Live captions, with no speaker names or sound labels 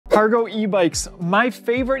Cargo e-bikes, my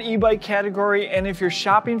favorite e-bike category, and if you're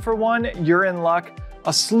shopping for one, you're in luck.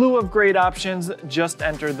 A slew of great options just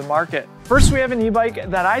entered the market. First, we have an e-bike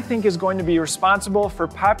that I think is going to be responsible for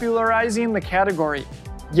popularizing the category.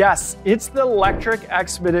 Yes, it's the Electric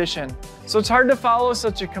Expedition. So it's hard to follow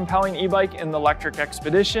such a compelling e-bike in the Electric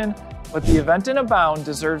Expedition, but the event in Abound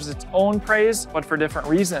deserves its own praise, but for different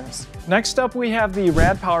reasons. Next up, we have the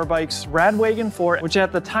Rad Power Bikes Radwagon 4, which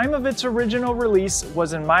at the time of its original release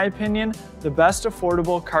was, in my opinion, the best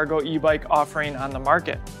affordable cargo e-bike offering on the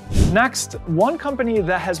market. Next, one company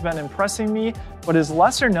that has been impressing me, but is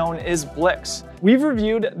lesser known, is Blix. We've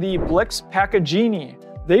reviewed the Blix Paka Genie.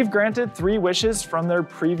 They've granted 3 wishes from their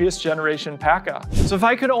previous generation Paka. So if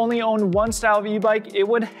I could only own one style of e-bike, it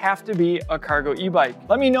would have to be a cargo e-bike.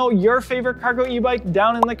 Let me know your favorite cargo e-bike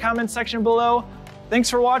down in the comment section below. Thanks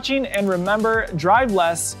for watching, and remember, drive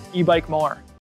less, e-bike more.